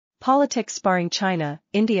Politics sparring China,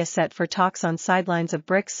 India set for talks on sidelines of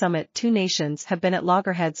BRICS summit. Two nations have been at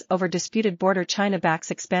loggerheads over disputed border. China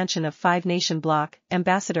backs expansion of five-nation bloc,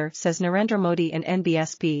 ambassador says Narendra Modi and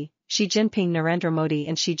NBSP, Xi Jinping. Narendra Modi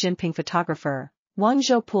and Xi Jinping photographer. Wang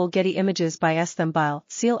Zhou pool Getty images by Thumbil.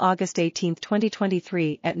 Cele August 18,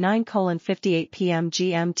 2023 at 9:58 p.m.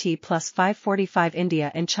 GMT plus 5:45.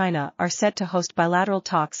 India and China are set to host bilateral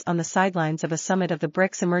talks on the sidelines of a summit of the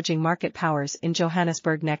BRICS emerging market powers in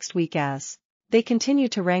Johannesburg next week as they continue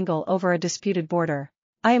to wrangle over a disputed border.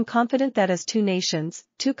 I am confident that as two nations,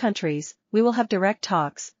 two countries, we will have direct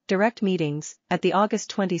talks, direct meetings, at the August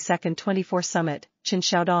 22, 24 summit, Chen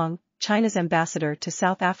Xiaodong, China's ambassador to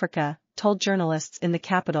South Africa, told journalists in the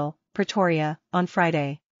capital, Pretoria, on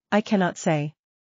Friday. I cannot say.